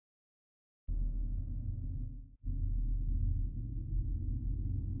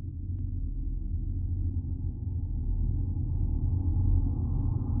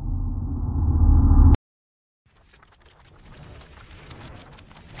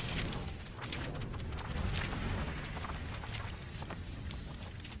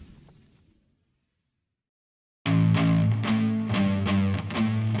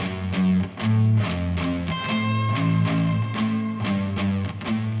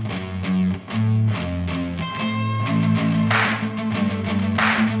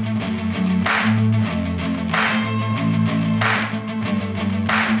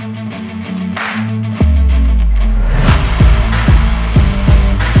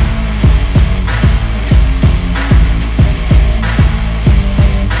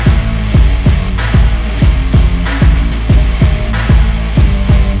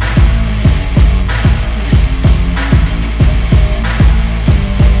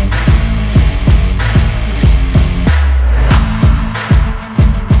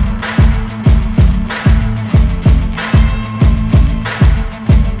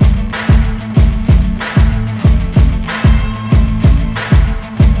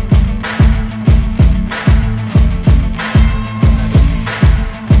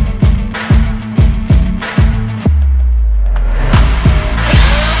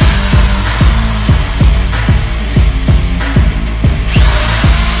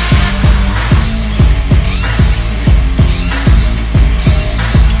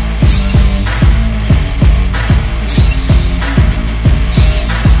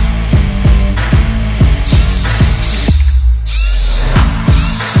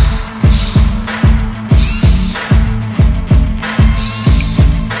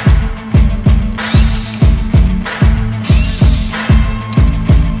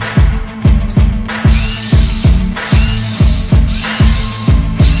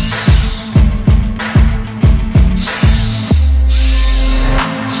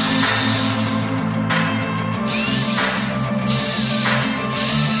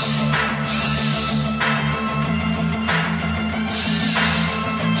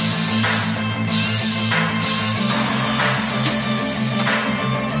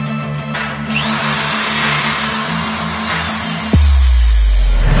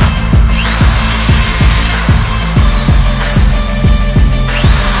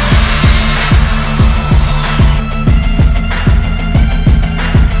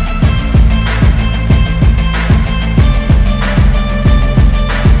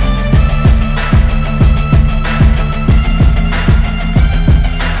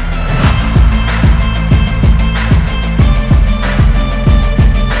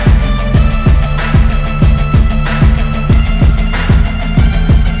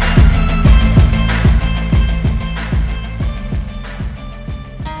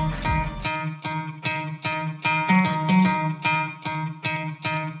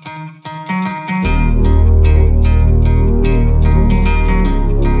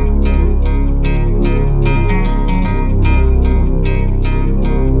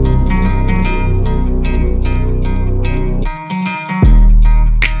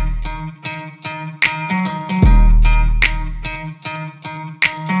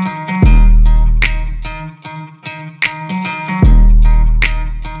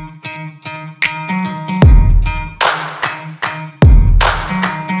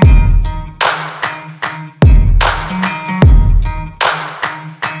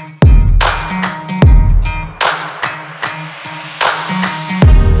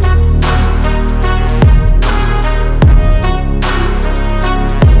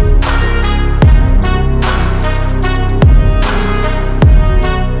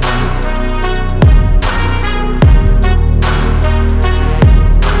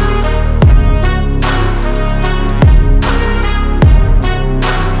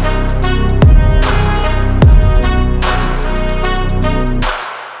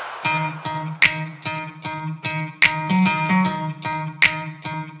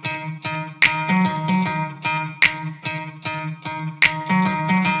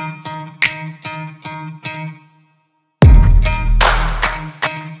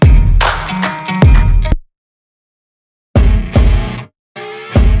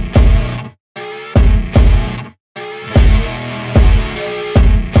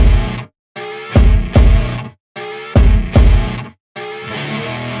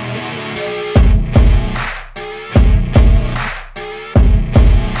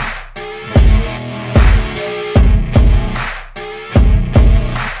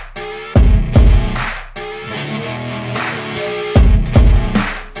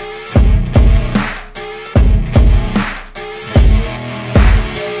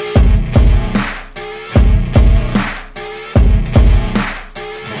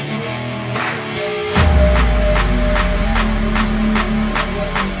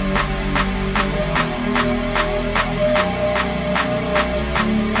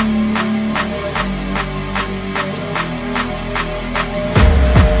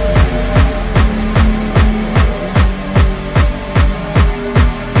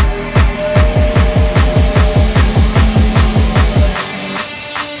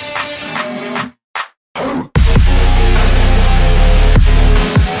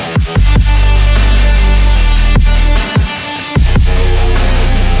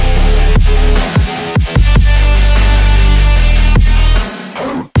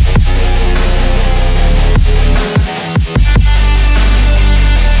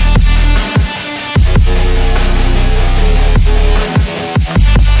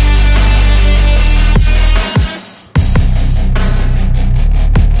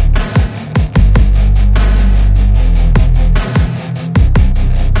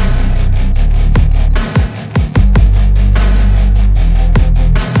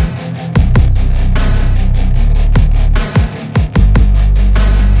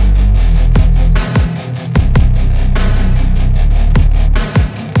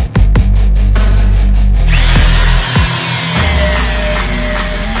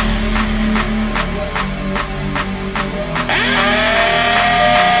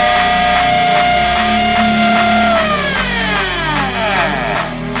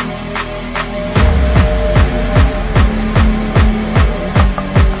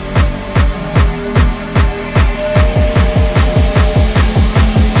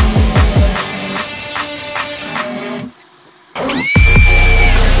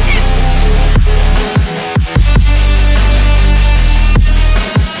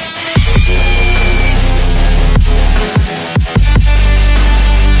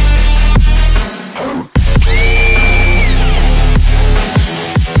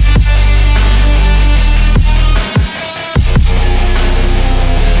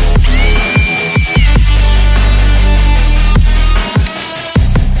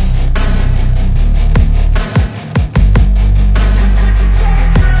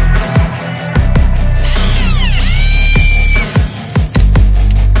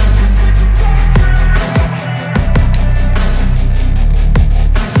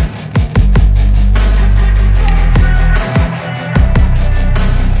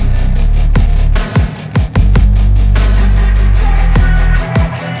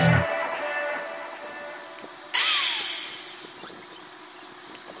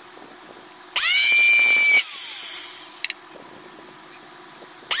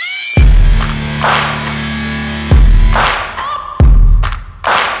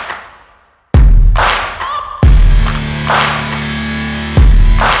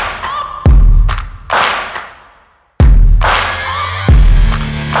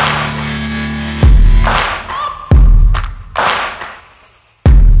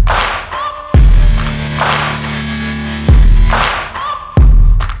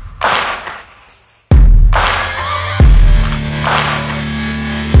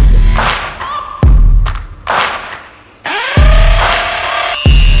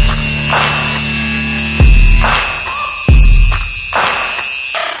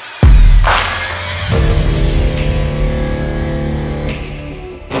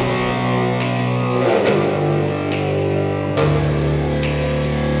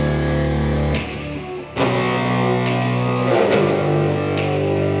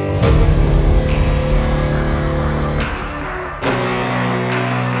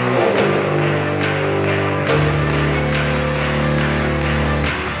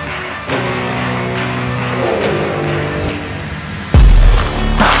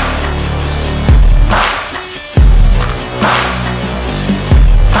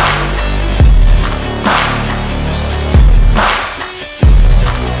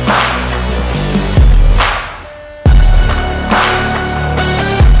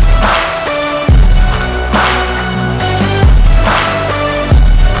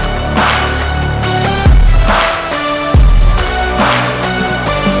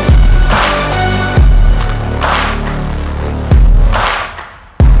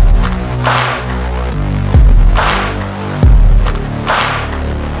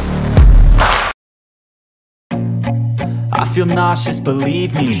feel nauseous,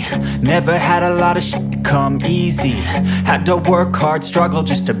 believe me. Never had a lot of shit come easy. Had to work hard, struggle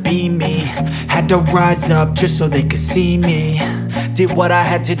just to be me. Had to rise up just so they could see me. Did what I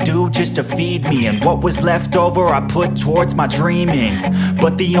had to do just to feed me, and what was left over I put towards my dreaming.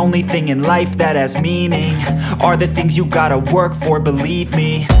 But the only thing in life that has meaning are the things you gotta work for, believe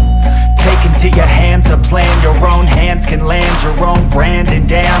me. Take into your hands a plan, your own hands can land your own brand. And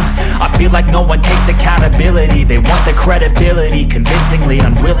damn, I feel like no one takes accountability. They want the credibility, convincingly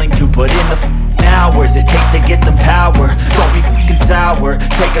unwilling to put in the hours it takes to get some power. Don't be f***ing sour,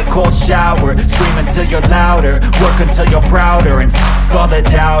 take a cold shower. Scream until you're louder, work until you're prouder. And f*** all the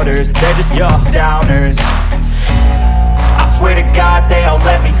doubters, they're just your downers. I swear to God they all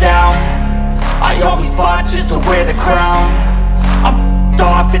let me down. I always fought just to wear the crown. I'm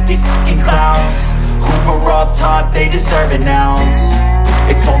off at these fucking clowns who were all taught they deserve an ounce.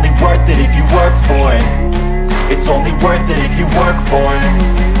 It's only worth it if you work for it. It's only worth it if you work for it.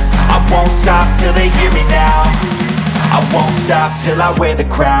 I won't stop till they hear me now. I won't stop till I wear the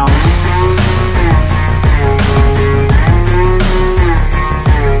crown.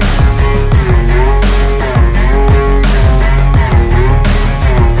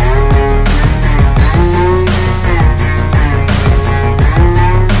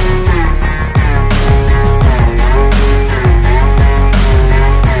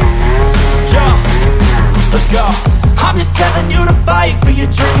 I'm just telling you to fight for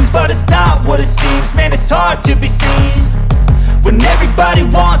your dreams, but it's not what it seems. Man, it's hard to be seen when everybody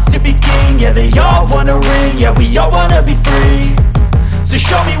wants to be king. Yeah, they all wanna ring, yeah, we all wanna be free. So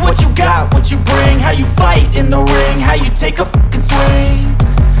show me what you got, what you bring, how you fight in the ring, how you take a fucking swing.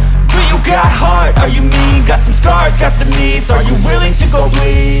 Do you got heart, are you mean? Got some scars, got some needs, are you willing to go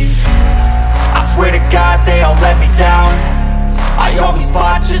bleed? I swear to God they all let me down. I always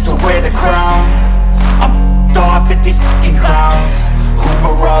fought just to wear the crown. I'm off at these fucking clowns who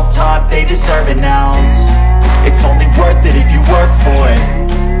were all taught they deserve an ounce. It's only worth it if you work for it.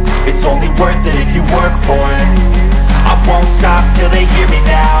 It's only worth it if you work for it. I won't stop till they hear me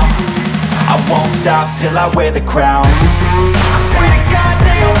now. I won't stop till I wear the crown. I swear to